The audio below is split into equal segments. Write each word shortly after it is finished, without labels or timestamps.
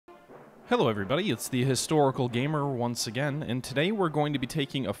Hello everybody, it's the Historical Gamer once again, and today we're going to be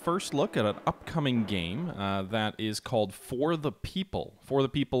taking a first look at an upcoming game that is called For the People. For the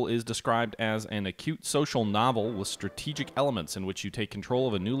People is described as an acute social novel with strategic elements in which you take control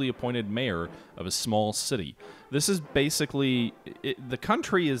of a newly appointed mayor of a small city. This is basically, the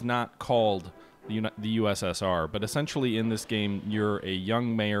country is not called the USSR, but essentially in this game you're a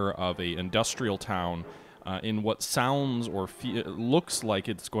young mayor of an industrial town in what sounds or looks like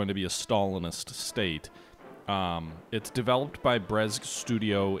it's going to be a Stalinist state. It's developed by Brezg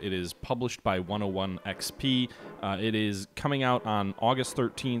Studio. It is published by 101 XP. It is coming out on August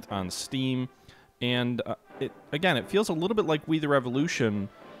 13th on Steam. And it feels a little bit like We the Revolution,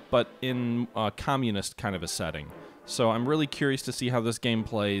 but in a communist kind of a setting. So I'm really curious to see how this game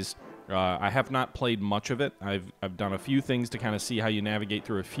plays. I have not played much of it. I've done a few things to kind of see how you navigate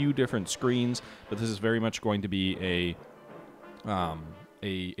through a few different screens, but this is very much going to be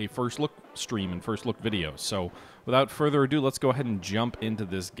a first look stream and first look video. So without further ado, let's go ahead and jump into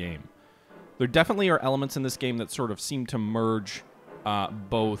this game. There definitely are elements in this game that sort of seem to merge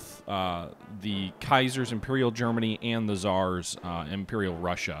both the Kaiser's Imperial Germany and the Tsar's Imperial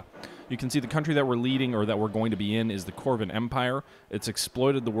Russia. You can see the country that we're leading, or that we're going to be in, is the Corvin Empire. It's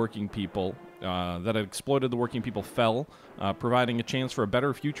exploited the working people. That exploited the working people fell, providing a chance for a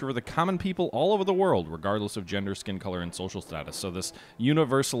better future for the common people all over the world, regardless of gender, skin color, and social status. So this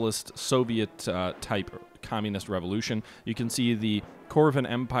universalist Soviet-type communist revolution. You can see the Corvin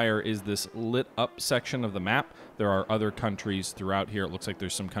Empire is this lit-up section of the map. There are other countries throughout here. It looks like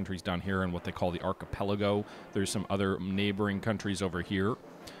there's some countries down here in what they call the archipelago. There's some other neighboring countries over here.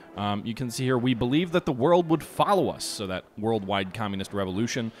 You can see here, we believe that the world would follow us, so that worldwide communist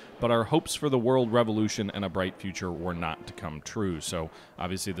revolution, but our hopes for the world revolution and a bright future were not to come true. So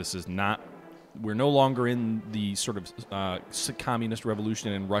obviously this is not, we're no longer in the sort of communist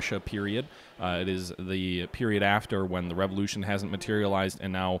revolution in Russia period. It is the period after, when the revolution hasn't materialized,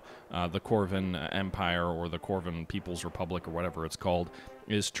 and now the Corvin Empire, or the Corvin People's Republic, or whatever it's called,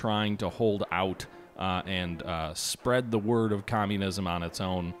 is trying to hold out and spread the word of communism on its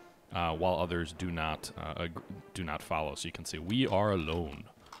own, while others do not follow. So you can see, we are alone.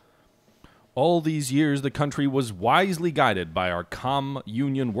 All these years, the country was wisely guided by our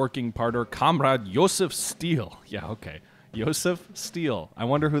Union working partner, Comrade Joseph Steele. Yeah, okay. Joseph Steele. I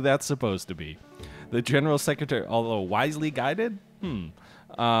wonder who that's supposed to be. The General Secretary, although wisely guided?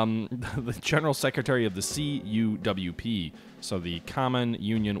 The General Secretary of the CUWP, so the Common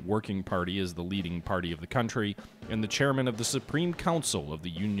Union Working Party, is the leading party of the country, and the Chairman of the Supreme Council of the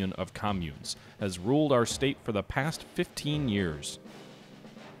Union of Communes, has ruled our state for the past 15 years.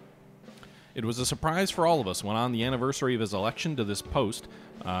 It was a surprise for all of us when, on the anniversary of his election to this post,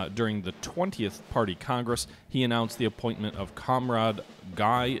 during the 20th Party Congress, he announced the appointment of Comrade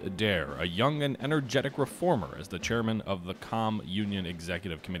Guy Dare, a young and energetic reformer, as the chairman of the Union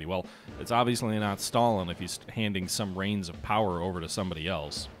Executive Committee. Well, it's obviously not Stalin if he's handing some reins of power over to somebody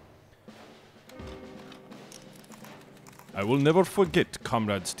else. I will never forget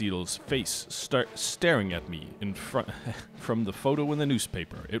Comrade Steele's face staring at me in front from the photo in the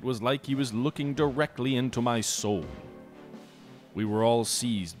newspaper. It was like he was looking directly into my soul. We were all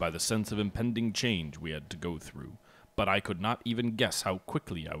seized by the sense of impending change we had to go through, but I could not even guess how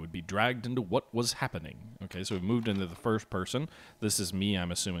quickly I would be dragged into what was happening. Okay, so we've moved into the first person. This is me,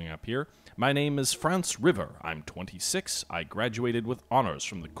 I'm assuming, up here. My name is Franz River. I'm 26. I graduated with honors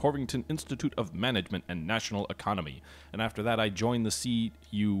from the Covington Institute of Management and National Economy, and after that I joined the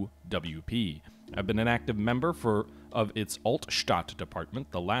CUWP. I've been an active member of its Altstadt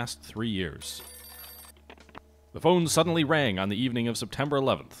department the last 3 years. The phone suddenly rang on the evening of September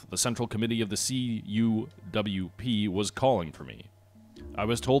 11th. The Central Committee of the CUWP was calling for me. I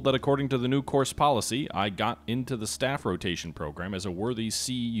was told that according to the new course policy, I got into the staff rotation program as a worthy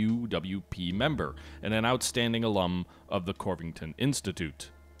CUWP member and an outstanding alum of the Covington Institute.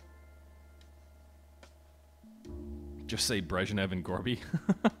 Just say Brezhnev and Gorby.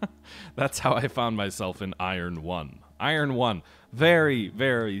 That's how I found myself in Iron 1. Iron 1, very,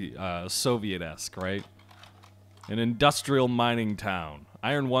 very Soviet-esque, right? An industrial mining town.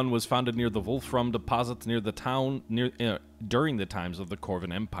 Iron 1 was founded near the Wolfram deposits near the town during the times of the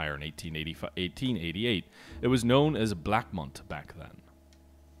Corvin Empire in 1888. It was known as Blackmont back then.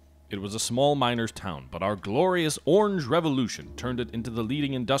 It was a small miner's town, but our glorious Orange Revolution turned it into the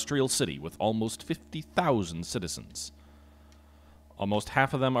leading industrial city with almost 50,000 citizens. Almost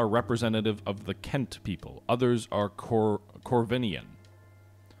half of them are representative of the Kent people. Others are Corvinian.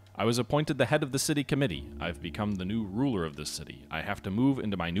 I was appointed the head of the city committee. I've become the new ruler of this city. I have to move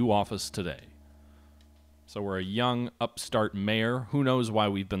into my new office today. So we're a young, upstart mayor. Who knows why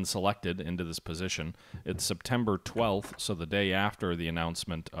we've been selected into this position? It's September 12th, so the day after the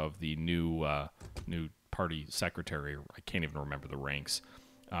announcement of the new party secretary. I can't even remember the ranks.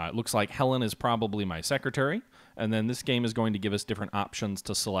 It looks like Helen is probably my secretary, and then this game is going to give us different options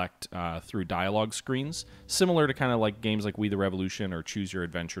to select through dialogue screens, similar to kind of like games like We the Revolution or Choose Your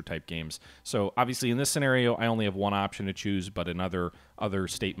Adventure type games. So obviously in this scenario, I only have one option to choose, but in other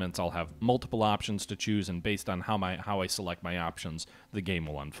statements, I'll have multiple options to choose, and based on how I select my options, the game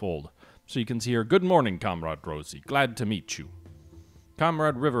will unfold. So you can see here, good morning, Comrade Rosie. Glad to meet you.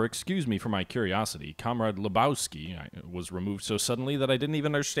 Comrade River, excuse me for my curiosity. Comrade Lebowski was removed so suddenly that I didn't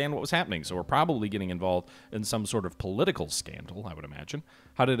even understand what was happening, so we're probably getting involved in some sort of political scandal, I would imagine.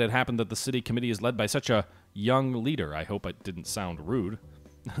 How did it happen that the city committee is led by such a young leader? I hope it didn't sound rude.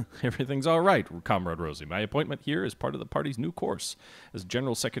 Everything's all right, Comrade Rosie. My appointment here is part of the party's new course. As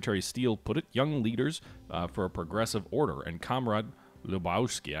General Secretary Steele put it, young leaders for a progressive order, and Comrade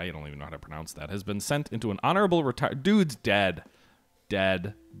Lebowski, I don't even know how to pronounce that, has been sent into an honorable retirement. Dude's dead.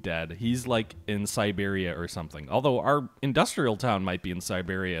 Dead. He's like in Siberia or something. Although our industrial town might be in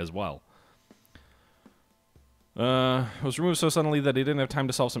Siberia as well. Was removed so suddenly that he didn't have time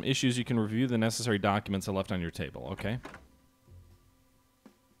to solve some issues. You can review the necessary documents I left on your table. Okay.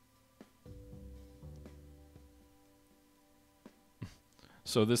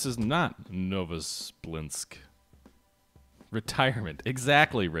 So this is not Novosibirsk. Retirement.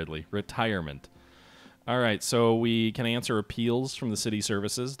 Exactly, Ridley. Retirement. All right, so we can answer appeals from the city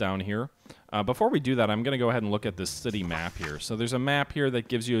services down here. Before we do that, I'm going to go ahead and look at this city map here. So there's a map here that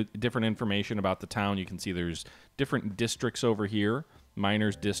gives you different information about the town. You can see there's different districts over here.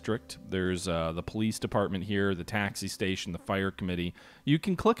 Miners District. There's the police department here, the taxi station, the fire committee. You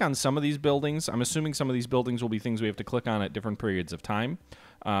can click on some of these buildings. I'm assuming some of these buildings will be things we have to click on at different periods of time.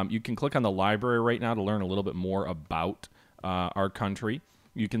 You can click on the library right now to learn a little bit more about our country.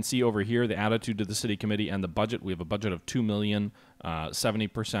 You can see over here the attitude to the city committee and the budget. We have a budget of $2 million,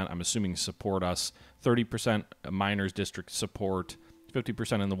 70%, I'm assuming, support us, 30% miners district support,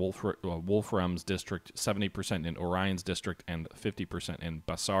 50% in the Wolfram's district, 70% in Orion's district, and 50% in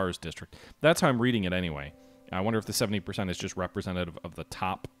Basar's district. That's how I'm reading it anyway. I wonder if the 70% is just representative of the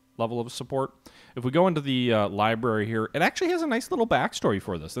top level of support. If we go into the library here, it actually has a nice little backstory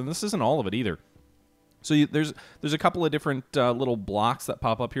for this, and this isn't all of it either. So there's a couple of different little blocks that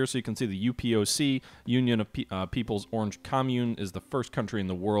pop up here. So you can see the UPOC, Union of People's Orange Commune, is the first country in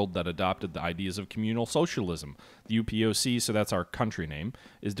the world that adopted the ideas of communal socialism. The UPOC, so that's our country name,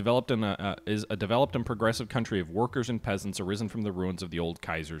 is a developed and progressive country of workers and peasants arisen from the ruins of the old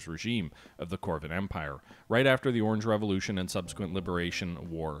Kaiser's regime of the Corvin Empire, right after the Orange Revolution and subsequent Liberation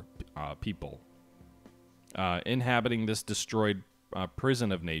War people. Inhabiting this destroyed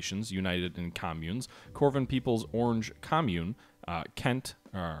prison of nations united in communes, Corvin People's Orange Commune, Kent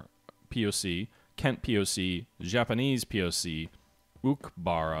POC, Kent POC, Japanese POC,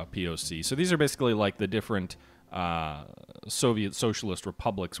 Ukbara POC. So these are basically like the different Soviet socialist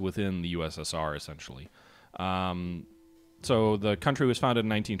republics within the USSR, essentially. So the country was founded in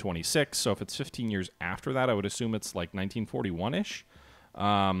 1926, so if it's 15 years after that, I would assume it's like 1941-ish.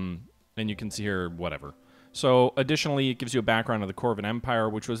 And you can see here, whatever. So, additionally, it gives you a background of the Corvin Empire,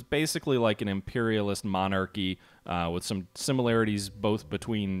 which was basically like an imperialist monarchy with some similarities both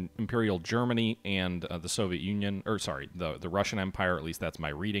between Imperial Germany and the Soviet Union, or sorry, the Russian Empire, at least that's my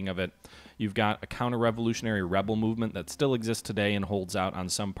reading of it. You've got a counter-revolutionary rebel movement that still exists today and holds out on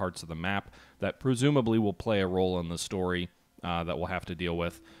some parts of the map that presumably will play a role in the story that we'll have to deal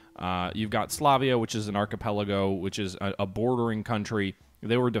with. You've got Slavia, which is an archipelago, which is a bordering country.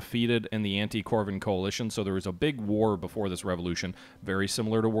 They were defeated in the anti-Corvin coalition, so there was a big war before this revolution, very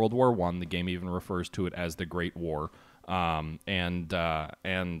similar to World War I. The game even refers to it as the Great War. So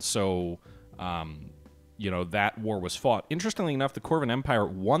that war was fought. Interestingly enough, the Corvin Empire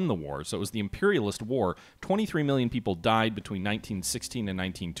won the war, so it was the imperialist war. 23 million people died between 1916 and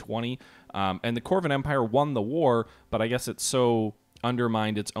 1920, and the Corvin Empire won the war, but I guess it's so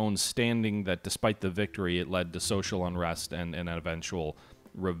undermined its own standing that despite the victory, it led to social unrest and an eventual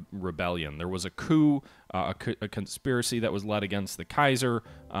rebellion. There was a coup, a conspiracy that was led against the Kaiser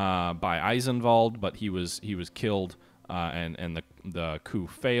by Eisenwald, but he was killed, and the coup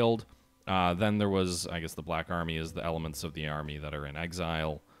failed. Then there was, I guess the Black Army is the elements of the army that are in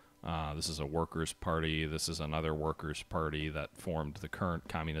exile. This is a workers' party. This is another workers' party that formed the current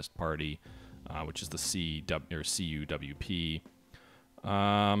Communist Party, which is the CUWP.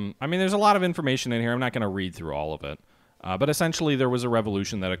 I mean, there's a lot of information in here. I'm not going to read through all of it. But essentially, there was a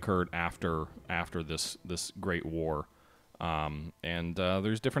revolution that occurred after this Great War. And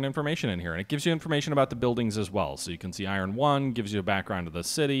there's different information in here. And it gives you information about the buildings as well. So you can see Iron 1 gives you a background of the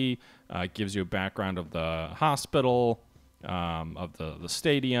city, gives you a background of the hospital, of the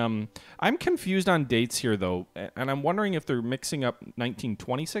stadium. I'm confused on dates here, though, and I'm wondering if they're mixing up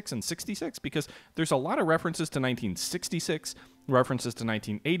 1926 and 66, because there's a lot of references to 1966, references to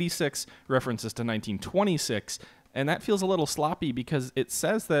 1986, references to 1926, and that feels a little sloppy because it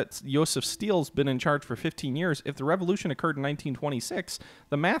says that Joseph Steele's been in charge for 15 years. If the revolution occurred in 1926,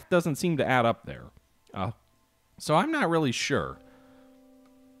 the math doesn't seem to add up there. So I'm not really sure.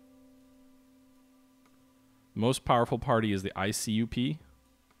 Most powerful party is the ICUP.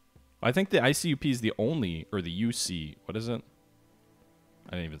 I think the ICUP is the only, or the UC. What is it?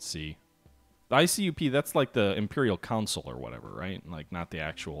 I didn't even see. The ICUP, that's like the Imperial Council or whatever, right? Like not the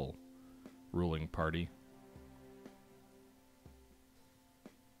actual ruling party.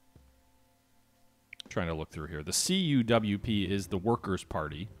 Trying to look through here. The CUWP is the Workers'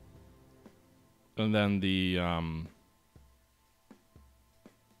 Party. And then the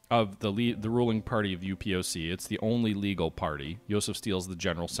the ruling party of UPOC, it's the only legal party. Joseph Steele's the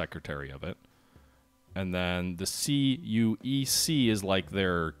general secretary of it. And then the CUEC is like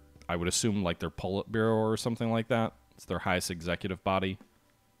their, I would assume, like their Politburo or something like that. It's their highest executive body.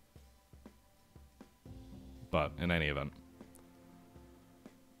 But in any event.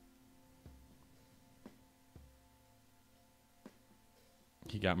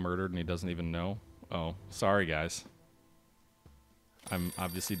 He got murdered and he doesn't even know. Oh, sorry, guys. I'm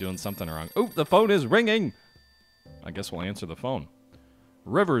obviously doing something wrong. Oh, the phone is ringing. I guess we'll answer the phone.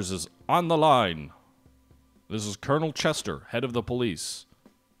 Rivers is on the line. This is Colonel Chester, head of the police.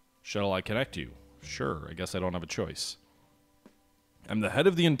 Shall I connect you? Sure, I guess I don't have a choice. I'm the head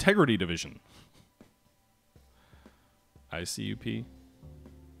of the Integrity Division. ICUP?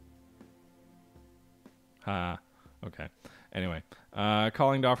 Ha. Okay. Anyway,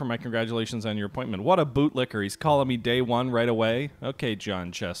 calling to offer my congratulations on your appointment. What a bootlicker. He's calling me day one right away. Okay,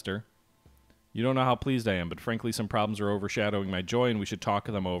 John Chester. You don't know how pleased I am, but frankly, some problems are overshadowing my joy, and we should talk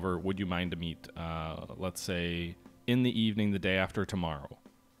them over. Would you mind to meet, let's say, in the evening the day after tomorrow?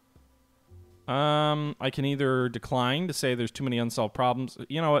 I can either decline to say there's too many unsolved problems.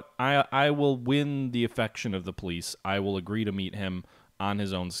 You know what? I will win the affection of the police. I will agree to meet him on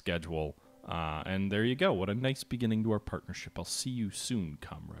his own schedule. And there you go. What a nice beginning to our partnership. I'll see you soon,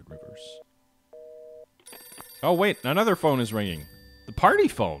 Comrade Rivers. Oh, wait. Another phone is ringing. The party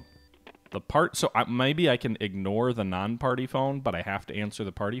phone. So maybe I can ignore the non-party phone, but I have to answer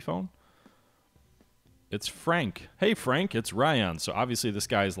the party phone? It's Frank. Hey, Frank, it's Ryan. So obviously this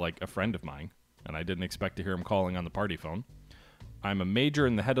guy is like a friend of mine, and I didn't expect to hear him calling on the party phone. I'm a major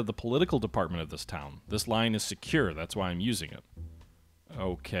and the head of the political department of this town. This line is secure. That's why I'm using it.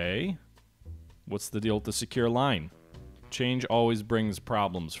 Okay. What's the deal with the secure line? Change always brings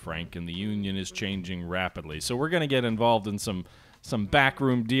problems, Frank, and the Union is changing rapidly. So we're going to get involved in some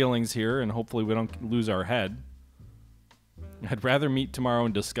backroom dealings here, and hopefully we don't lose our head. I'd rather meet tomorrow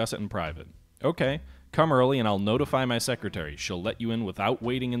and discuss it in private. Okay, come early and I'll notify my secretary. She'll let you in without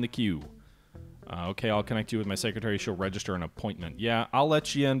waiting in the queue. Okay, I'll connect you with my secretary. She'll register an appointment. Yeah, I'll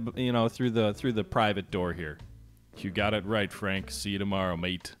let you in, you know, through the private door here. You got it right, Frank. See you tomorrow,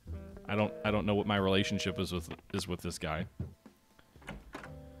 mate. I don't know what my relationship is with this guy.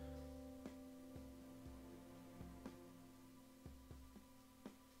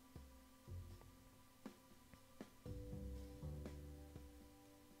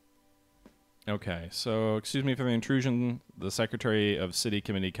 Okay, so excuse me for the intrusion. The Secretary of City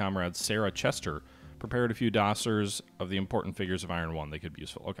Committee Comrade Sarah Chester prepared a few dossiers of the important figures of Iron 1. They could be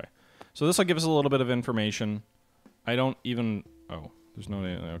useful. Okay, so this will give us a little bit of information. I don't even... Oh, there's no...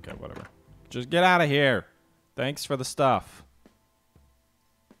 Okay, whatever. Just get out of here. Thanks for the stuff.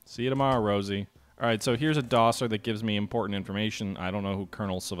 See you tomorrow, Rosie. All right, so here's a dossier that gives me important information. I don't know who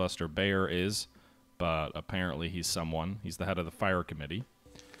Colonel Sylvester Bayer is, but apparently he's someone. He's the head of the fire committee.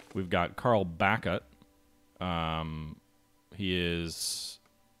 We've got Carl Backett. He is...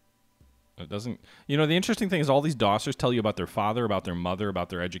 It doesn't... You know, the interesting thing is all these dossiers tell you about their father, about their mother, about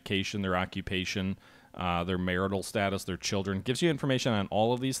their education, their occupation, their marital status, their children. It gives you information on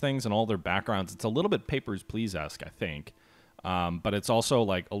all of these things and all their backgrounds. It's a little bit Papers, Please-esque, I think. But it's also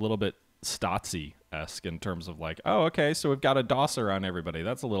like a little bit Stasi-esque in terms of like, oh, okay, so we've got a dossier on everybody.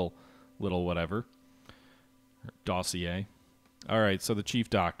 That's a little whatever. Dossier. All right, so the chief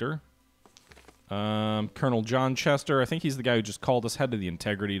doctor. Colonel John Chester. I think he's the guy who just called us head of the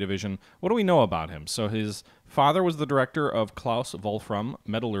Integrity Division. What do we know about him? So his father was the director of Klaus Wolfram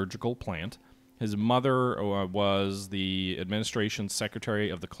Metallurgical Plant. His mother was the administration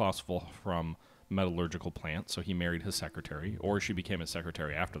secretary of the Klaus Wolfram metallurgical plant, so he married his secretary, or she became his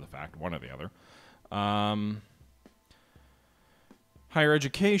secretary after the fact, one or the other. Higher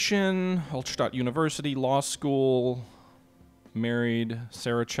education, Ulstadt University, law school, married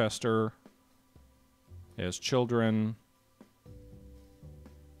Sarah Chester, has children,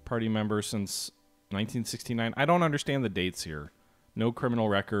 party member since 1969. I don't understand the dates here. No criminal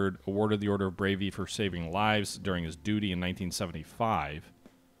record, awarded the Order of Bravery for saving lives during his duty in 1975.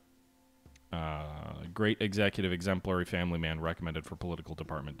 Great executive, exemplary family man, recommended for political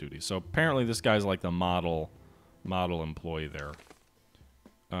department duty. So apparently this guy's like the model employee there.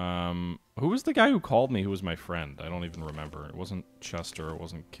 Who was the guy who called me who was my friend? I don't even remember. It wasn't Chester, it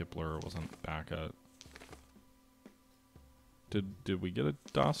wasn't Kipler, it wasn't Bacca. Did we get a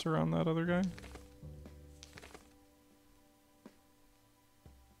dosser on that other guy?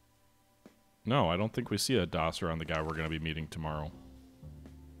 No, I don't think we see a dosser on the guy we're going to be meeting tomorrow.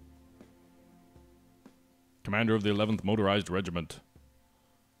 Commander of the 11th Motorized Regiment.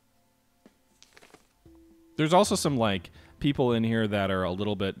 There's also some, like, people in here that are a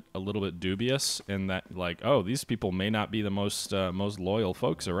little bit dubious in that, like, oh, these people may not be the most loyal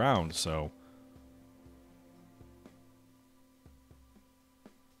folks around, so...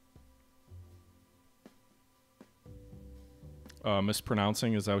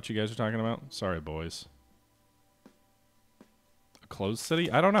 mispronouncing, is that what you guys are talking about? Sorry, boys. A closed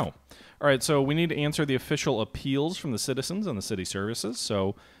city? I don't know. All right, so we need to answer the official appeals from the citizens and the city services.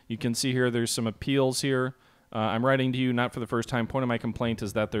 So you can see here there's some appeals here. I'm writing to you not for the first time. Point of my complaint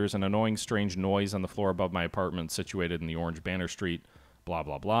is that there's an annoying, strange noise on the floor above my apartment situated in the Orange Banner Street, blah,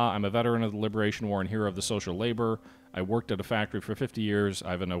 blah, blah. I'm a veteran of the Liberation War and hero of the social labor. I worked at a factory for 50 years.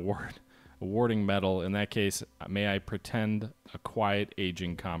 I have an awarding medal. In that case, may I pretend a quiet,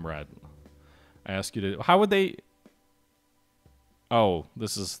 aging comrade? I ask you to... How would they... Oh,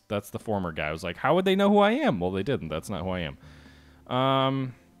 that's the former guy. I was like, how would they know who I am? Well, they didn't. That's not who I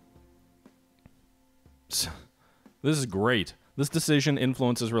am. This is great. This decision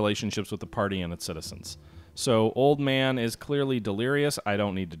influences relationships with the party and its citizens. So, old man is clearly delirious. I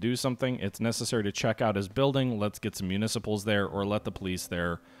don't need to do something. It's necessary to check out his building. Let's get some municipals there or let the police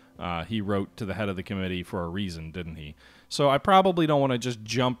there. He wrote to the head of the committee for a reason, didn't he? So I probably don't want to just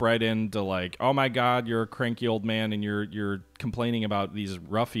jump right into like, oh my God, you're a cranky old man and you're complaining about these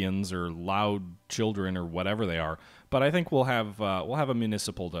ruffians or loud children or whatever they are. But I think we'll have a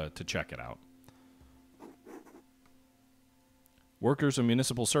municipal to check it out. Workers of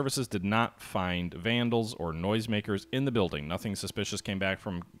municipal services did not find vandals or noisemakers in the building. Nothing suspicious came back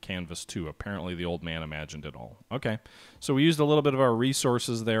from Canvas 2. Apparently the old man imagined it all. Okay, so we used a little bit of our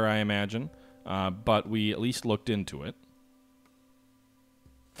resources there, I imagine, but we at least looked into it.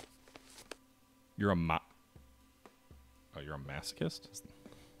 You're a you're a masochist?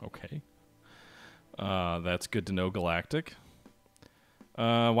 Okay. That's good to know, Galactic.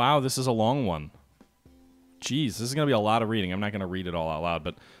 Wow, this is a long one. Jeez, this is going to be a lot of reading. I'm not going to read it all out loud,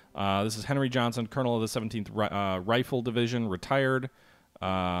 but this is Henry Johnson, Colonel of the 17th Rifle Division, retired,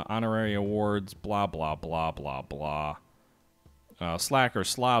 honorary awards, blah, blah, blah, blah, blah. Slackers,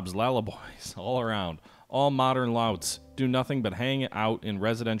 slobs, lalaboys, all around. All modern louts do nothing but hang out in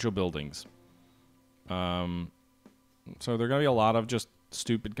residential buildings. So there are going to be a lot of just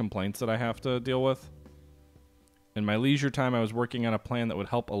stupid complaints that I have to deal with. In my leisure time, I was working on a plan that would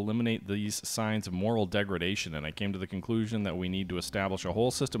help eliminate these signs of moral degradation, and I came to the conclusion that we need to establish a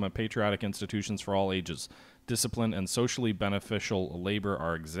whole system of patriotic institutions for all ages. Discipline and socially beneficial labor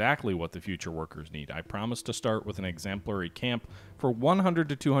are exactly what the future workers need. I promise to start with an exemplary camp for 100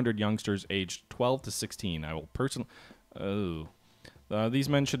 to 200 youngsters aged 12 to 16. I will personally... Oh. This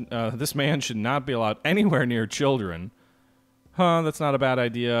man should not be allowed anywhere near children. Huh, that's not a bad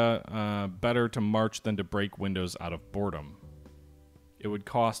idea. Better to march than to break windows out of boredom. It would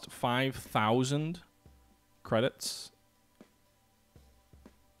cost 5,000 credits.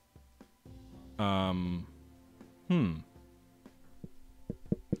 Do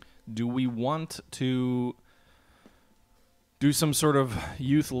we want to do some sort of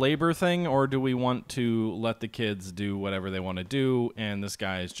youth labor thing, or do we want to let the kids do whatever they want to do, and this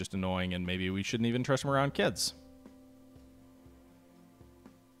guy is just annoying, and maybe we shouldn't even trust him around kids?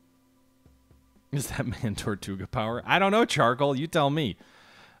 Is that man Tortuga power? I don't know, Charcoal. You tell me.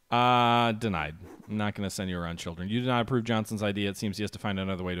 Denied. I'm not going to send you around children. You do not approve Johnson's idea. It seems he has to find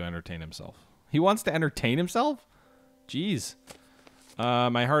another way to entertain himself. He wants to entertain himself? Jeez.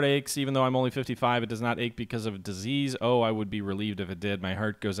 My heart aches, even though I'm only 55. It does not ache because of disease. Oh, I would be relieved if it did. My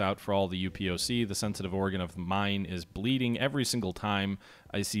heart goes out for all the UPOC. The sensitive organ of mine is bleeding every single time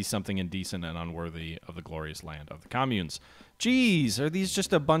I see something indecent and unworthy of the glorious land of the communes. Jeez, are these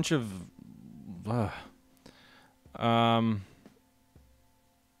just a bunch of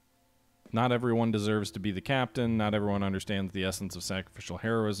Not everyone deserves to be the captain. Not everyone understands the essence of sacrificial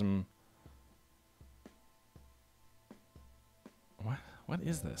heroism. What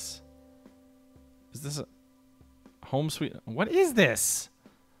is this? Is this a home sweet? What is this?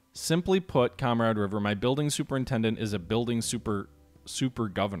 Simply put, Comrade River, my building superintendent is a building super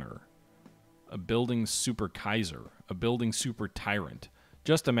governor, a building super Kaiser, a building super tyrant.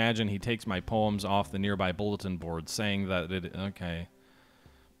 Just imagine he takes my poems off the nearby bulletin board, saying that it. Okay.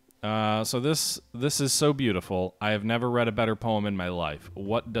 So this is so beautiful. I have never read a better poem in my life.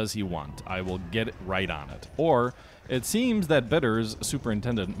 What does he want? I will get it right on it. Or it seems that Bitter's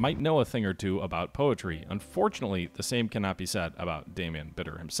superintendent might know a thing or two about poetry. Unfortunately, the same cannot be said about Damien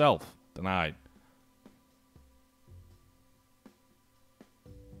Bitter himself. Denied.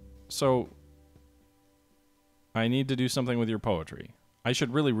 So I need to do something with your poetry. I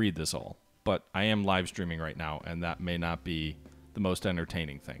should really read this all, but I am live streaming right now, and that may not be the most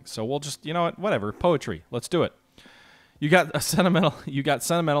entertaining thing. So we'll just, you know what, whatever, poetry. Let's do it. You got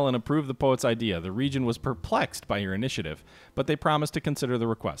sentimental and approved the poet's idea. The region was perplexed by your initiative, but they promised to consider the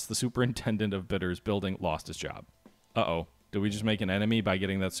request. The superintendent of Bitter's building lost his job. Uh-oh. Did we just make an enemy by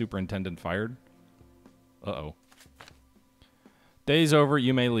getting that superintendent fired? Uh-oh. Day's over,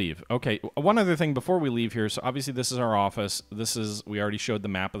 you may leave. Okay, one other thing before we leave here. So obviously this is our office. We already showed the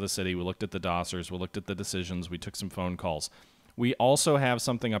map of the city. We looked at the dossers. We looked at the decisions. We took some phone calls. We also have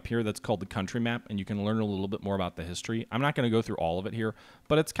something up here that's called the country map, and you can learn a little bit more about the history. I'm not going to go through all of it here,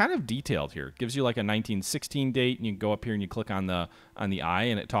 but it's kind of detailed here. It gives you like a 1916 date, and you can go up here and you click on the eye,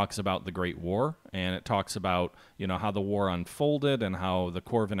 and it talks about the Great War, and it talks about, you know, how the war unfolded and how the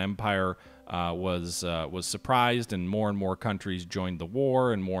Corvan Empire was surprised, and more countries joined the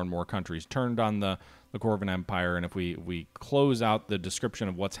war, and more countries turned on the Corvan Empire. And if we close out the description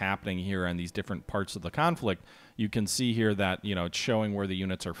of what's happening here and these different parts of the conflict, you can see here that, you know, it's showing where the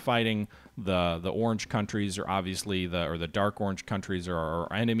units are fighting. The orange countries are obviously the dark orange countries are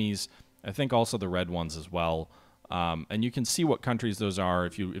our enemies. I think also the red ones as well. And you can see what countries those are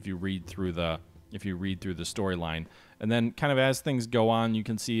if you read through the storyline. And then kind of as things go on, you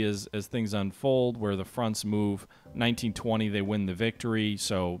can see as things unfold where the fronts move. 1920, they win the victory,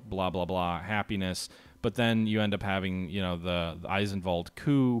 so blah, blah, blah, happiness. But then you end up having, you know, the Eisenwald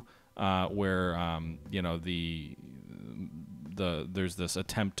coup, where, you know, there's this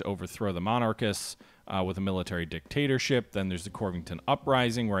attempt to overthrow the monarchists with a military dictatorship. Then there's the Corvington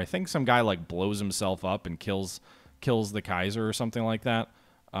Uprising, where I think some guy, like, blows himself up and kills the Kaiser or something like that.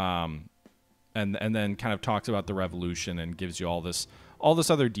 And then kind of talks about the revolution and gives you all this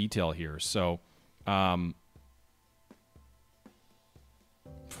other detail here. So,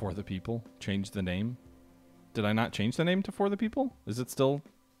 For the People, change the name. Did I not change the name to For the People? Is it still?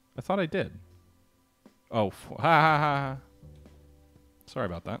 I thought I did. Oh, ha ha ha. Sorry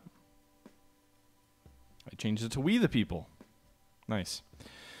about that. I changed it to We the People. Nice.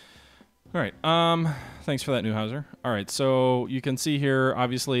 All right. Thanks for that, Newhauser. All right. So you can see here,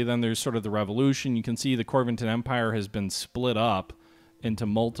 obviously, then there's sort of the revolution. You can see the Corvington Empire has been split up into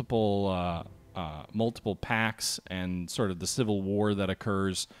multiple pacts, and sort of the civil war that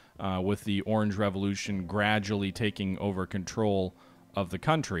occurs with the Orange Revolution gradually taking over control of the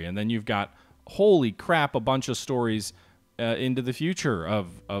country. And then you've got, holy crap, a bunch of stories into the future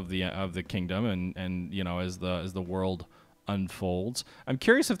of the kingdom, and you know, as the world unfolds. I'm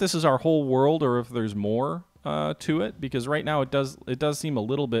curious if this is our whole world or if there's more to it, because right now it does seem a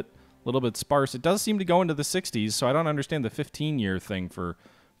little bit sparse. It does seem to go into the 60s, so I don't understand the 15-year thing for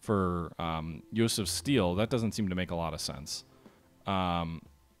Joseph Steele. That doesn't seem to make a lot of sense.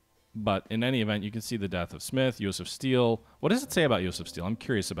 But in any event, you can see the death of Smith, Joseph Steele. What does it say about Joseph Steele? I'm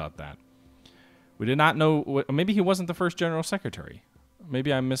curious about that. We did not know. Maybe he wasn't the first general secretary.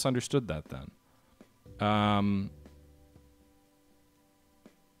 Maybe I misunderstood that then.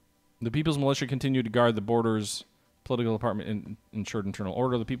 The People's Militia continued to guard the borders. Political department ensured internal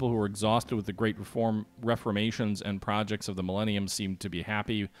order. The people who were exhausted with the great reformations and projects of the millennium seemed to be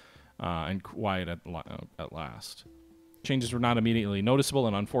happy and quiet at last. Changes were not immediately noticeable,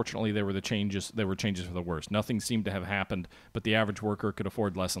 and unfortunately, they were changes for the worse. Nothing seemed to have happened, but the average worker could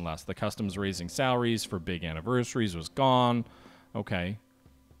afford less and less. The customs raising salaries for big anniversaries was gone. Okay.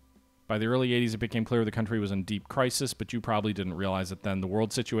 By the early 80s, it became clear the country was in deep crisis, but you probably didn't realize it then. The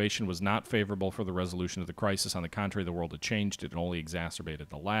world situation was not favorable for the resolution of the crisis. On the contrary, the world had changed. It had only exacerbated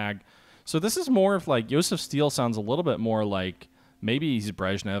the lag. So this is more of like, Joseph Steele sounds a little bit more like, maybe he's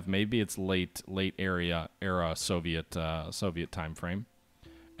Brezhnev, maybe it's late era Soviet time frame.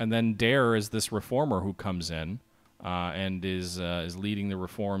 And then Dare is this reformer who comes in, and is leading the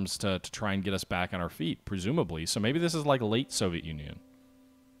reforms to try and get us back on our feet, presumably. So maybe this is like late Soviet Union.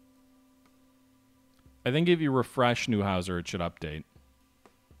 I think if you refresh Neuhauser, it should update.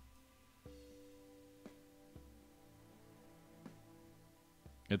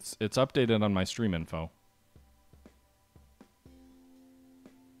 It's updated on my stream info.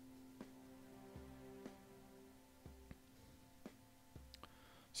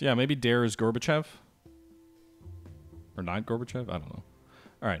 So yeah, maybe Dare is Gorbachev. Or not Gorbachev? I don't know.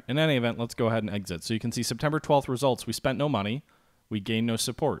 All right. In any event, let's go ahead and exit. So you can see September 12th results. We spent no money. We gained no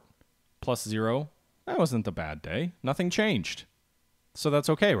support. +0. That wasn't the bad day. Nothing changed. So that's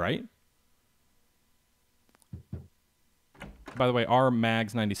okay, right? By the way,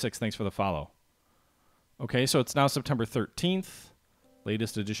 RMags96, thanks for the follow. Okay, so it's now September 13th.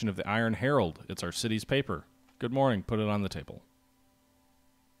 Latest edition of the Iron Herald. It's our city's paper. Good morning. Put it on the table.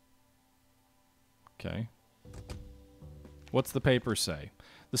 Okay. What's the paper say?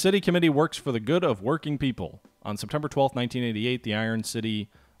 The city committee works for the good of working people. On September 12th, 1988, the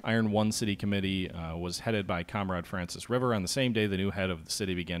Iron One City Committee was headed by Comrade Francis River. On the same day, the new head of the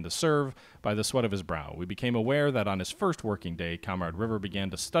city began to serve by the sweat of his brow. We became aware that on his first working day, Comrade River began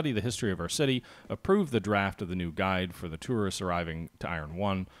to study the history of our city, approved the draft of the new guide for the tourists arriving to Iron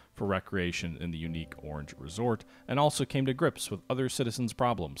One for recreation in the unique Orange Resort, and also came to grips with other citizens'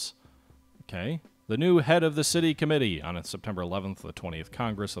 problems. Okay. The new head of the city committee on September 11th, the 20th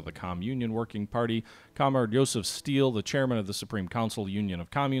Congress of the Communion Working Party, Comrade Joseph Steele, the chairman of the Supreme Council Union of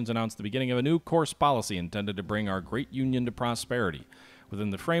Communes, announced the beginning of a new course policy intended to bring our great union to prosperity. Within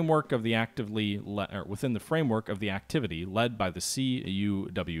the framework of the activity led by the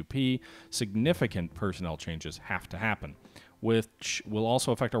CUWP, significant personnel changes have to happen, which will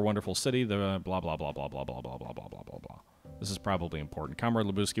also affect our wonderful city. The blah blah blah blah blah blah blah blah blah blah blah blah. This is probably important. Comrade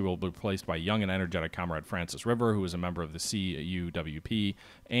Lebowski will be replaced by young and energetic Comrade Francis River, who is a member of the CUWP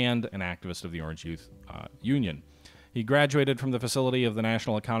and an activist of the Orange Youth Union. He graduated from the facility of the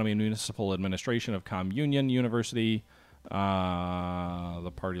National Economy and Municipal Administration of Communion University.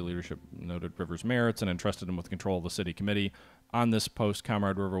 The party leadership noted River's merits and entrusted him with control of the city committee. On this post,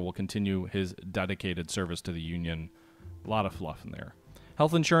 Comrade River will continue his dedicated service to the union. A lot of fluff in there.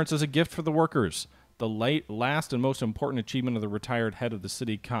 Health insurance is a gift for the workers. The last and most important achievement of the retired head of the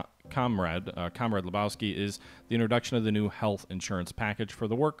city, Comrade Lebowski, is the introduction of the new health insurance package for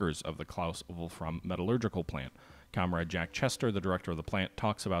the workers of the Klaus Wolfram metallurgical plant. Comrade Jack Chester, the director of the plant,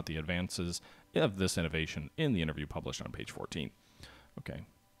 talks about the advances of this innovation in the interview published on page 14. Okay.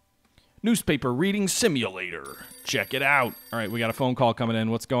 Newspaper reading simulator. Check it out. All right, we got a phone call coming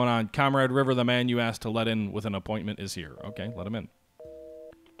in. What's going on? Comrade River, the man you asked to let in with an appointment, is here. Okay, let him in.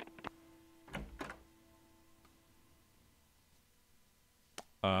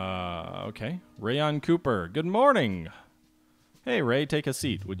 Okay. Rayon Cooper. Good morning. Hey, Ray, take a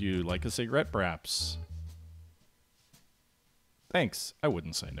seat. Would you like a cigarette, perhaps? Thanks. I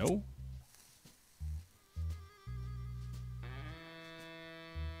wouldn't say no.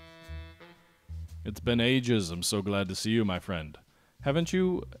 It's been ages. I'm so glad to see you, my friend. Haven't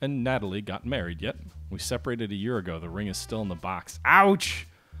you and Natalie got married yet? We separated a year ago. The ring is still in the box. Ouch!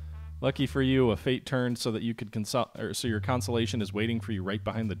 Lucky for you, a fate turned so that you could so your consolation is waiting for you right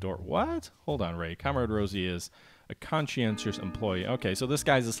behind the door. What? Hold on, Ray. Comrade Rosie is a conscientious employee. Okay, so this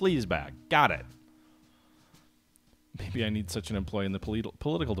guy's a sleazebag. Got it. Maybe I need such an employee in the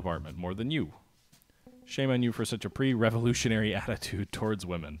political department more than you. Shame on you for such a pre-revolutionary attitude towards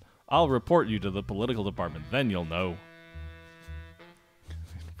women. I'll report you to the political department. Then you'll know.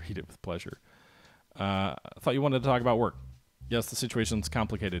 Read it with pleasure. I thought you wanted to talk about work. Yes, the situation's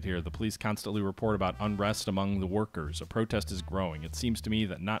complicated here. The police constantly report about unrest among the workers. A protest is growing. It seems to me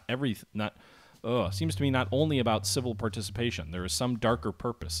that not only about civil participation. There is some darker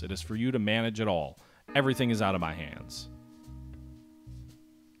purpose. It is for you to manage it all. Everything is out of my hands.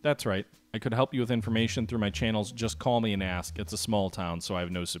 That's right. I could help you with information through my channels. Just call me and ask. It's a small town, so I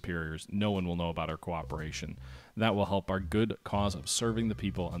have no superiors. No one will know about our cooperation. That will help our good cause of serving the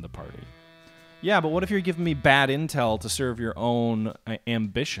people and the party. Yeah, but what if you're giving me bad intel to serve your own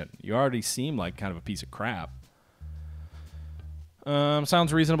ambition? You already seem like kind of a piece of crap.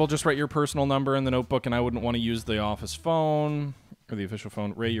 Sounds reasonable. Just write your personal number in the notebook, and I wouldn't want to use the office phone or the official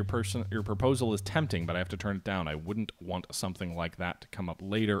phone. Ray, your proposal is tempting, but I have to turn it down. I wouldn't want something like that to come up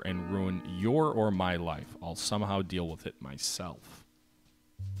later and ruin your or my life. I'll somehow deal with it myself.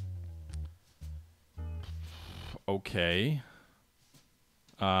 Okay.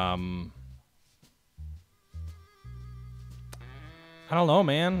 I don't know,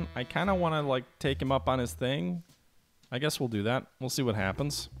 man. I kind of want to, like, take him up on his thing. I guess we'll do that. We'll see what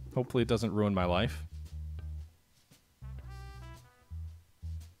happens. Hopefully it doesn't ruin my life.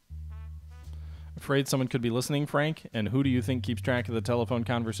 afraid someone could be listening, Frank? And who do you think keeps track of the telephone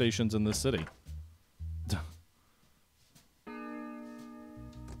conversations in this city?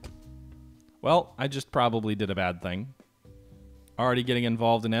 Well, I just probably did a bad thing. Already getting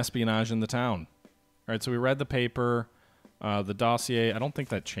involved in espionage in the town. All right, so we read the paper, the dossier. I don't think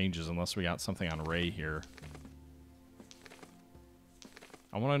that changes unless we got something on Ray here.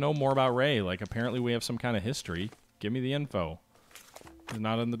 I want to know more about Ray. Like, apparently we have some kind of history. Give me the info. It's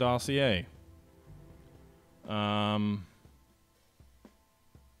not in the dossier.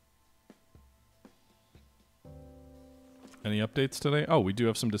 Any updates today? Oh, we do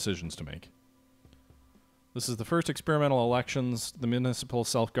have some decisions to make. This is the first experimental elections. The municipal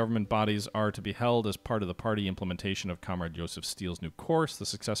self-government bodies are to be held as part of the party implementation of Comrade Joseph Steele's new course. The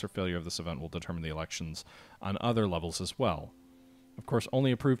success or failure of this event will determine the elections on other levels as well. Of course,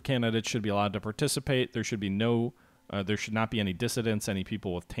 only approved candidates should be allowed to participate. There should not be any dissidents, any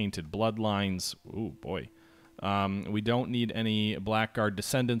people with tainted bloodlines. Ooh, boy. We don't need any Blackguard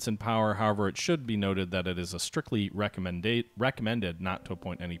descendants in power. However, it should be noted that it is a strictly recommended not to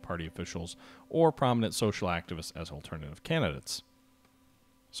appoint any party officials or prominent social activists as alternative candidates.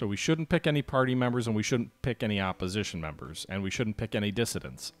 So we shouldn't pick any party members, and we shouldn't pick any opposition members, and we shouldn't pick any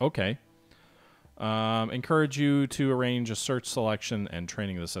dissidents. Okay. Encourage you to arrange a search, selection, and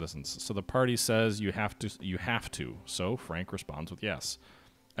training of the citizens. So the party says you have to. So Frank responds with yes.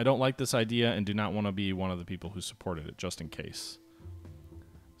 I don't like this idea and do not want to be one of the people who supported it, just in case.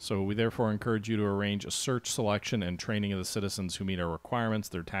 So we therefore encourage you to arrange a search, selection, and training of the citizens who meet our requirements.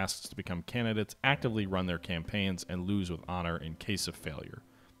 Their tasks to become candidates, actively run their campaigns, and lose with honor in case of failure.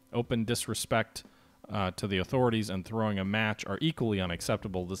 Open disrespect to the authorities and throwing a match are equally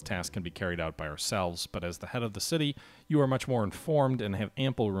unacceptable. This task can be carried out by ourselves, but as the head of the city, you are much more informed and have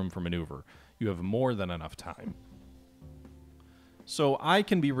ample room for maneuver. You have more than enough time. So I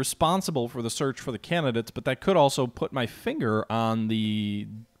can be responsible for the search for the candidates, but that could also put my finger on the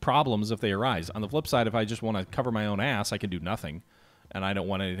problems if they arise. On the flip side, if I just want to cover my own ass, I can do nothing, and I don't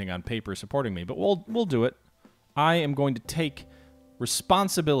want anything on paper supporting me. But we'll do it. I am going to take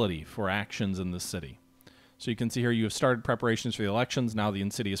responsibility for actions in this city. So you can see here you have started preparations for the elections. Now the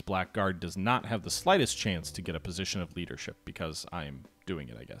insidious Blackguard does not have the slightest chance to get a position of leadership because I am doing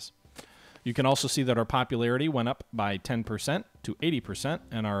it, I guess. You can also see that our popularity went up by 10% to 80%,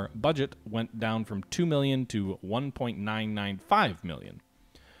 and our budget went down from $2 million to $1.995 million.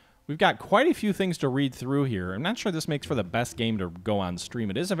 We've got quite a few things to read through here. I'm not sure this makes for the best game to go on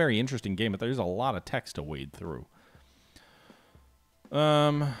stream. It is a very interesting game, but there's a lot of text to wade through.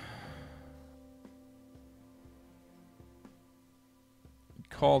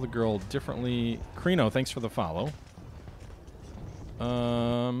 Call the girl differently. Krino, thanks for the follow.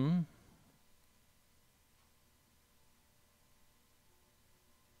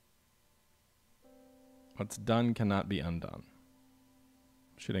 What's done cannot be undone.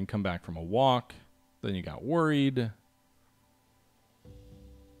 She didn't come back from a walk. Then you got worried.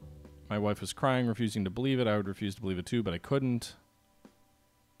 My wife was crying, refusing to believe it. I would refuse to believe it too, but I couldn't.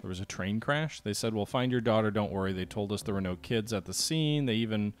 There was a train crash. They said, "We'll find your daughter, don't worry." They told us there were no kids at the scene. They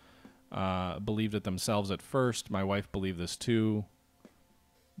even believed it themselves at first. My wife believed this too.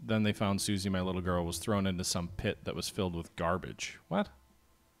 Then they found Susie, my little girl, was thrown into some pit that was filled with garbage. What?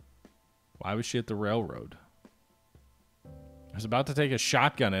 Why was she at the railroad? I was about to take a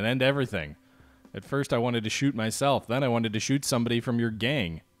shotgun and end everything. At first I wanted to shoot myself. Then I wanted to shoot somebody from your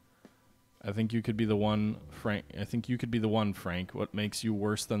gang. I think you could be the one, Frank. Frank. What makes you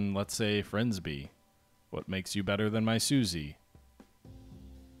worse than, let's say, Friendsby? What makes you better than my Susie?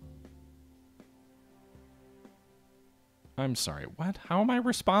 I'm sorry, what? How am I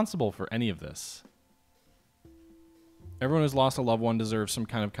responsible for any of this? Everyone who's lost a loved one deserves some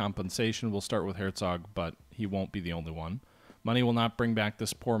kind of compensation. We'll start with Herzog, but he won't be the only one. Money will not bring back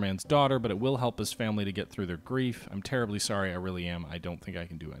this poor man's daughter, but it will help his family to get through their grief. I'm terribly sorry, I really am. I don't think I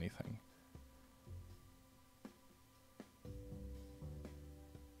can do anything.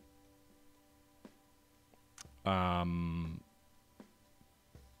 I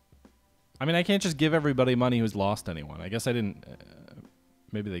mean, I can't just give everybody money who's lost anyone. I guess I didn't...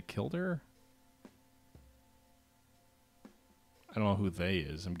 maybe they killed her? I don't know who they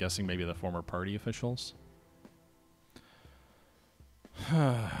is. I'm guessing maybe the former party officials.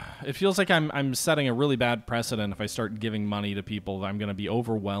 It feels like I'm setting a really bad precedent if I start giving money to people. I'm going to be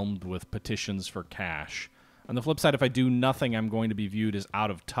overwhelmed with petitions for cash. On the flip side, if I do nothing, I'm going to be viewed as out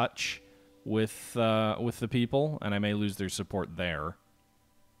of touch with the people, and I may lose their support there.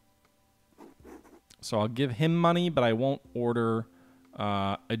 So I'll give him money, but I won't order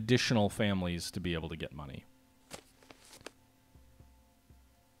additional families to be able to get money.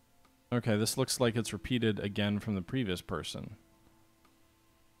 Okay, this looks like it's repeated again from the previous person.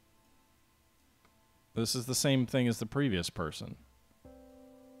 This is the same thing as the previous person.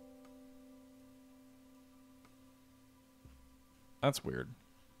 That's weird.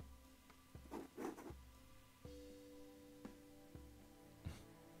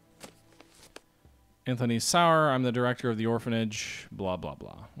 Anthony Sauer, I'm the director of the orphanage, blah, blah,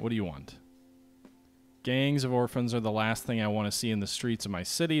 blah. What do you want? Gangs of orphans are the last thing I want to see in the streets of my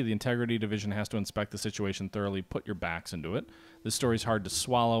city. The Integrity Division has to inspect the situation thoroughly. Put your backs into it. This story's hard to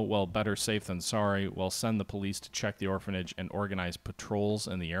swallow. Well, better safe than sorry. Well, send the police to check the orphanage and organize patrols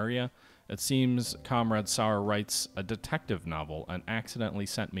in the area. It seems Comrade Sauer writes a detective novel and accidentally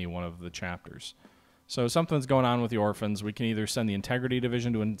sent me one of the chapters. So something's going on with the orphans. We can either send the Integrity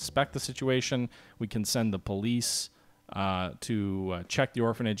Division to inspect the situation. We can send the police to check the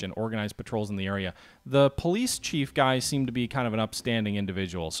orphanage and organize patrols in the area. The police chief guy seemed to be kind of an upstanding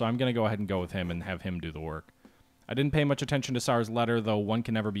individual, so I'm going to go ahead and go with him and have him do the work. I didn't pay much attention to Sauer's letter, though one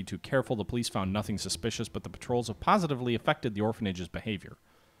can never be too careful. The police found nothing suspicious, but the patrols have positively affected the orphanage's behavior.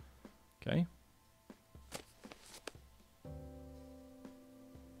 Okay.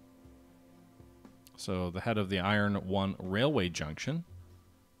 So the head of the Iron One Railway Junction.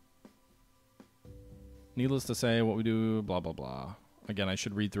 Needless to say, what we do, blah, blah, blah. Again, I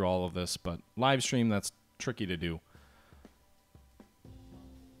should read through all of this, but live stream, that's tricky to do.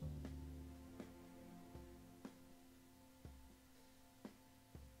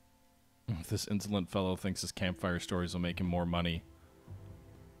 This insolent fellow thinks his campfire stories will make him more money.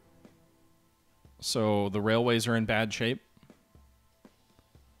 So the railways are in bad shape.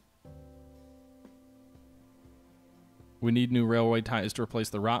 We need new railway ties to replace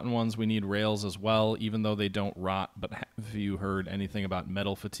the rotten ones. We need rails as well, even though they don't rot. But have you heard anything about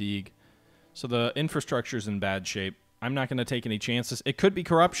metal fatigue? So the infrastructure's in bad shape. I'm not going to take any chances. It could be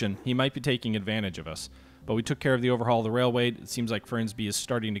corruption. He might be taking advantage of us. But we took care of the overhaul of the railway. It seems like Fernsby is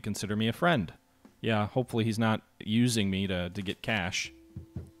starting to consider me a friend. Yeah, hopefully he's not using me to get cash.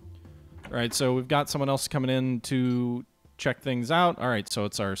 All right, so we've got someone else coming in to check things out. All right, so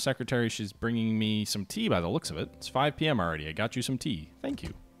it's our secretary. She's bringing me some tea by the looks of it. It's 5 p.m. already. I got you some tea. Thank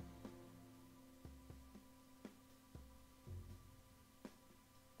you.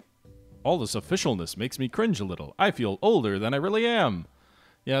 All this officialness makes me cringe a little. I feel older than I really am.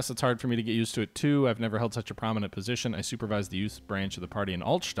 Yes, it's hard for me to get used to it, too. I've never held such a prominent position. I supervise the youth branch of the party in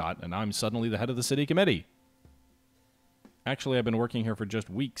Altstadt, and I'm suddenly the head of the city committee. Actually, I've been working here for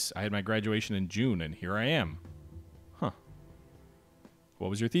just weeks. I had my graduation in June, and here I am. Huh. What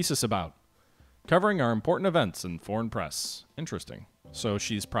was your thesis about? Covering our important events in foreign press. Interesting. So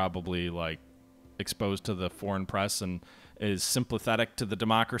she's probably, like, exposed to the foreign press and is sympathetic to the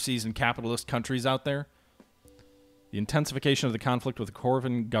democracies and capitalist countries out there? The intensification of the conflict with the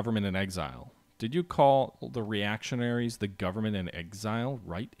Corvin government in exile. Did you call the reactionaries the government in exile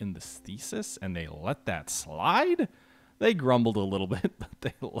right in this thesis, and they let that slide? They grumbled a little bit, but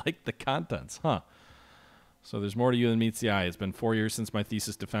they liked the contents, huh? So there's more to you than meets the eye. It's been 4 years since my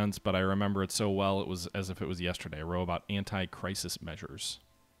thesis defense, but I remember it so well it was as if it was yesterday. I wrote about anti-crisis measures.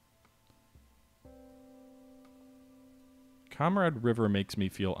 Comrade River makes me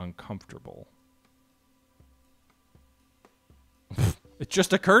feel uncomfortable. It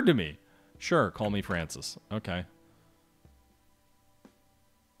just occurred to me. Sure, call me Francis. Okay.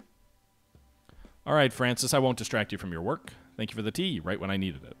 All right, Francis, I won't distract you from your work. Thank you for the tea, right when I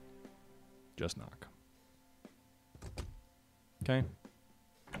needed it. Just knock. Okay.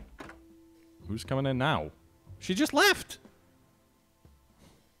 Who's coming in now? She just left.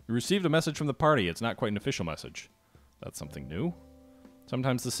 You received a message from the party. It's not quite an official message. That's something new.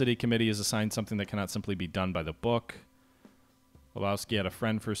 Sometimes the city committee is assigned something that cannot simply be done by the book. Wolowski had a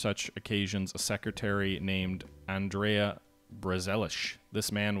friend for such occasions, a secretary named Andrea Brazelish. This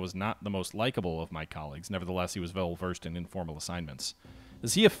man was not the most likable of my colleagues. Nevertheless, he was well versed in informal assignments.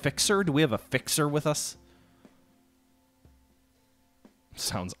 Is he a fixer? Do we have a fixer with us?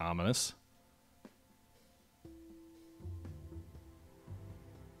 Sounds ominous.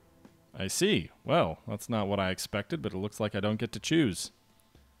 I see. Well, that's not what I expected, but it looks like I don't get to choose.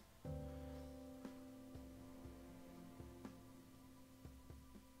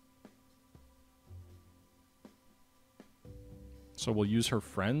 So we'll use her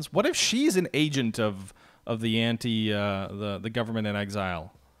friends. What if she's an agent of the the government in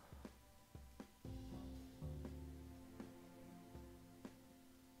exile?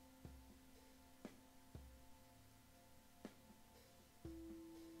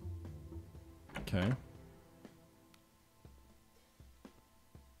 Okay.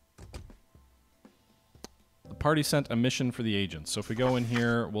 The party sent a mission for the agents. So if we go in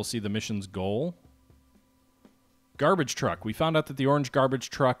here, we'll see the mission's goal. Garbage truck. We found out that the orange garbage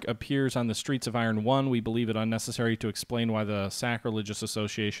truck appears on the streets of Iron 1. We believe it unnecessary to explain why the sacrilegious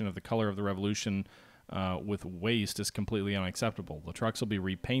association of the color of the revolution with waste is completely unacceptable. The trucks will be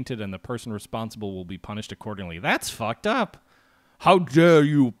repainted and the person responsible will be punished accordingly. That's fucked up. How dare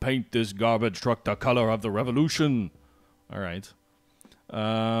you paint this garbage truck the color of the revolution? All right.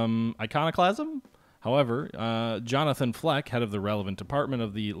 Iconoclasm? However, Jonathan Fleck, head of the relevant department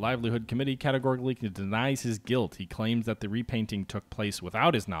of the Livelihood Committee, categorically denies his guilt. He claims that the repainting took place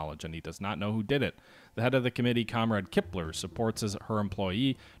without his knowledge, and he does not know who did it. The head of the committee, Comrade Kipler, supports her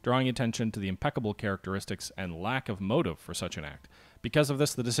employee, drawing attention to the impeccable characteristics and lack of motive for such an act. Because of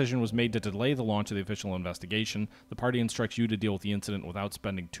this, the decision was made to delay the launch of the official investigation. The party instructs you to deal with the incident without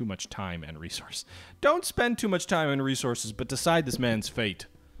spending too much time and resources. Don't spend too much time and resources, but decide this man's fate.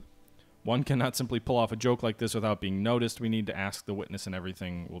 One cannot simply pull off a joke like this without being noticed. We need to ask the witness and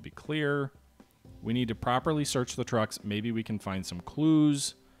everything will be clear. We need to properly search the trucks. Maybe we can find some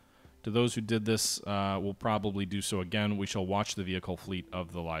clues. To those who did this, we'll probably do so again. We shall watch the vehicle fleet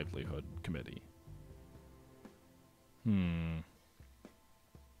of the Livelihood Committee.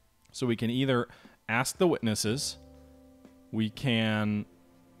 So we can either ask the witnesses, we can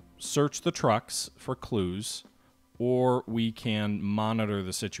search the trucks for clues, or we can monitor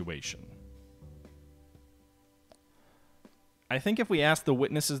the situation. I think if we ask the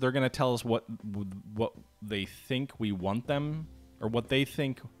witnesses, they're going to tell us what they think we want them, or what they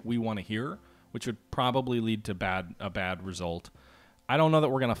think we want to hear, which would probably lead to a bad result. I don't know that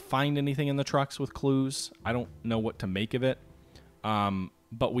we're going to find anything in the trucks with clues. I don't know what to make of it.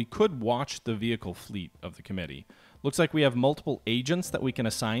 But we could watch the vehicle fleet of the committee. Looks like we have multiple agents that we can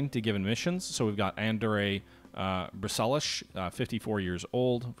assign to given missions. So we've got Andrei Brusalish, 54 years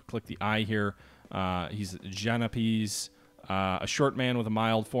old. Click the eye here. He's Janapes, a short man with a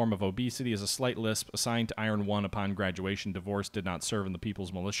mild form of obesity, has a slight lisp, assigned to Iron 1 upon graduation, divorced, did not serve in the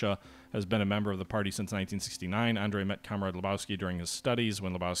People's Militia, has been a member of the party since 1969. Andrei met Comrade Lebowski during his studies.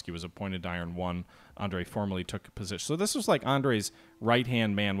 When Lebowski was appointed to Iron 1, Andrei formally took a position. So this was like Andrei's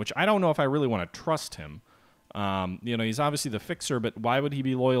right-hand man, which I don't know if I really want to trust him. He's obviously the fixer, but why would he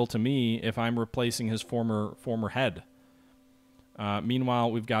be loyal to me if I'm replacing his former head?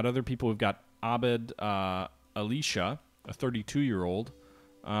 Meanwhile, we've got other people. We've got Abed Alicia, a 32-year-old,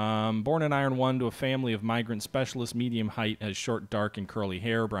 born in Iron 1 to a family of migrant specialists, medium height, has short, dark, and curly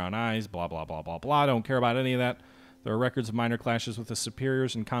hair, brown eyes, blah, blah, blah, blah, blah. Don't care about any of that. There are records of minor clashes with his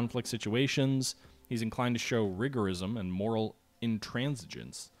superiors in conflict situations. He's inclined to show rigorism and moral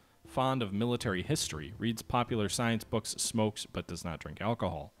intransigence. Fond of military history, reads popular science books, smokes, but does not drink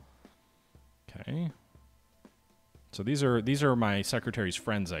alcohol. Okay. So these are my secretary's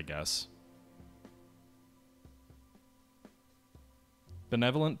friends, I guess.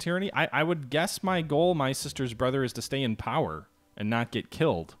 Benevolent tyranny? I would guess my goal, my sister's brother, is to stay in power and not get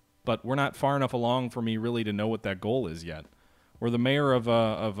killed. But we're not far enough along for me really to know what that goal is yet. We're the mayor of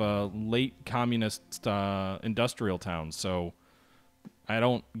a late communist industrial town, so I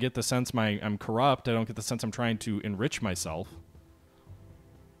don't get the sense I'm corrupt. I don't get the sense I'm trying to enrich myself.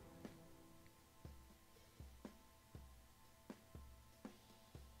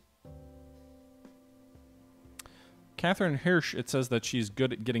 Catherine Hirsch, it says that she's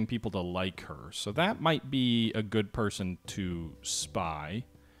good at getting people to like her. So that might be a good person to spy.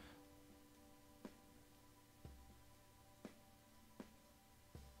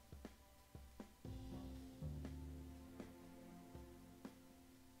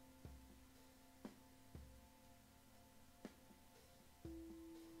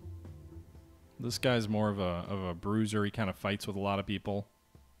 This guy's more of a bruiser. He kind of fights with a lot of people.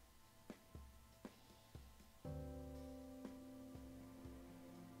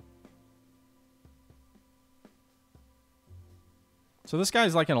 So this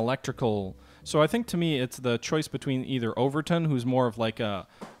guy's like an electrical... So I think to me it's the choice between either Overton, who's more of like a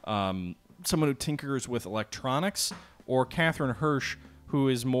someone who tinkers with electronics, or Catherine Hirsch, who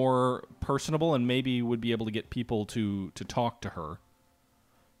is more personable and maybe would be able to get people to talk to her.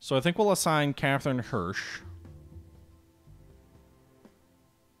 So I think we'll assign Catherine Hirsch.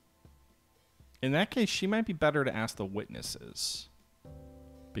 In that case, she might be better to ask the witnesses,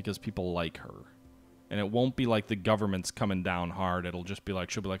 because people like her. And it won't be like the government's coming down hard. It'll just be like,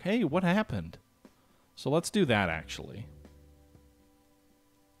 she'll be like, hey, what happened? So let's do that, actually.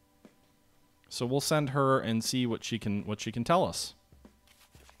 So we'll send her and see what she can tell us.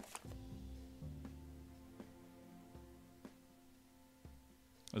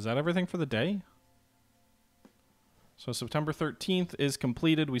 Is that everything for the day? So September 13th is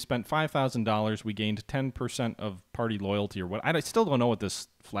completed. We spent $5,000. We gained 10% of party loyalty, or what. I still don't know what this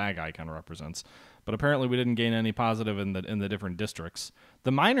flag icon represents, but apparently we didn't gain any positive in the different districts.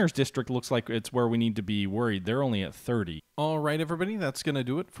 The miners district looks like it's where we need to be worried. They're only at 30. All right, everybody, that's going to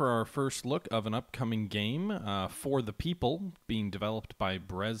do it for our first look of an upcoming game, For the People, being developed by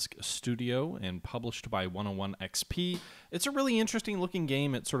Brezg Studio and published by 101 XP. It's a really interesting looking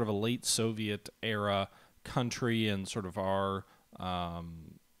game. It's sort of a late Soviet era country and sort of our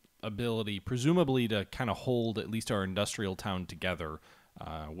ability, presumably, to kind of hold at least our industrial town together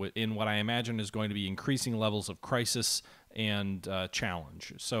in what I imagine is going to be increasing levels of crisis and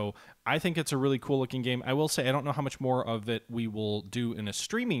challenge. So I think it's a really cool looking game. I will say I don't know how much more of it we will do in a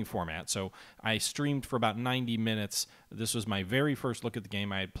streaming format. So I streamed for about 90 minutes. This was my very first look at the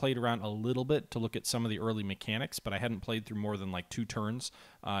game. I had played around a little bit to look at some of the early mechanics, but I hadn't played through more than like 2 turns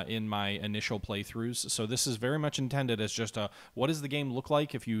in my initial playthroughs. So this is very much intended as just a, what does the game look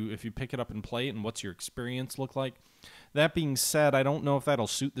like if you pick it up and play it, and what's your experience look like? That being said, I don't know if that'll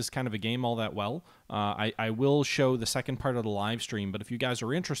suit this kind of a game all that well. I will show the second part of the live stream, but if you guys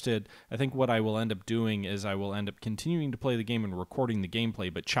are interested, I think what I will end up doing is I will end up continuing to play the game and recording the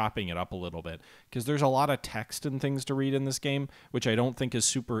gameplay, but chopping it up a little bit, because there's a lot of text and things to read in this game, which I don't think is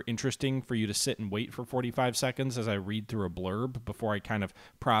super interesting for you to sit and wait for 45 seconds as I read through a blurb before I kind of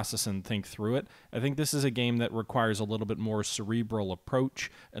process and think through it. I think this is a game that requires a little bit more cerebral approach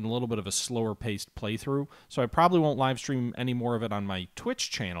and a little bit of a slower paced playthrough, so I probably won't live stream any more of it on my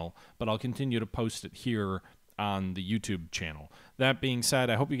Twitch channel, but I'll continue to post it here on the YouTube channel. That being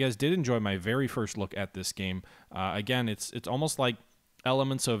said, I hope you guys did enjoy my very first look at this game. Again, it's almost like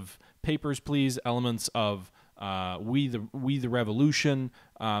elements of Papers, Please, elements of We the Revolution.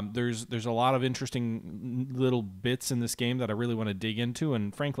 There's a lot of interesting little bits in this game that I really want to dig into,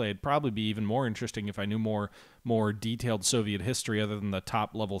 and frankly, it'd probably be even more interesting if I knew more detailed Soviet history other than the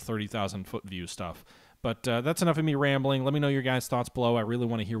top level 30,000 foot view stuff. But that's enough of me rambling. Let me know your guys' thoughts below. I really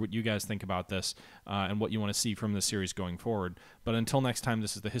want to hear what you guys think about this and what you want to see from this series going forward. But until next time,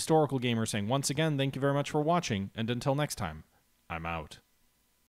 this is the Historical Gamer saying once again, thank you very much for watching, and until next time, I'm out.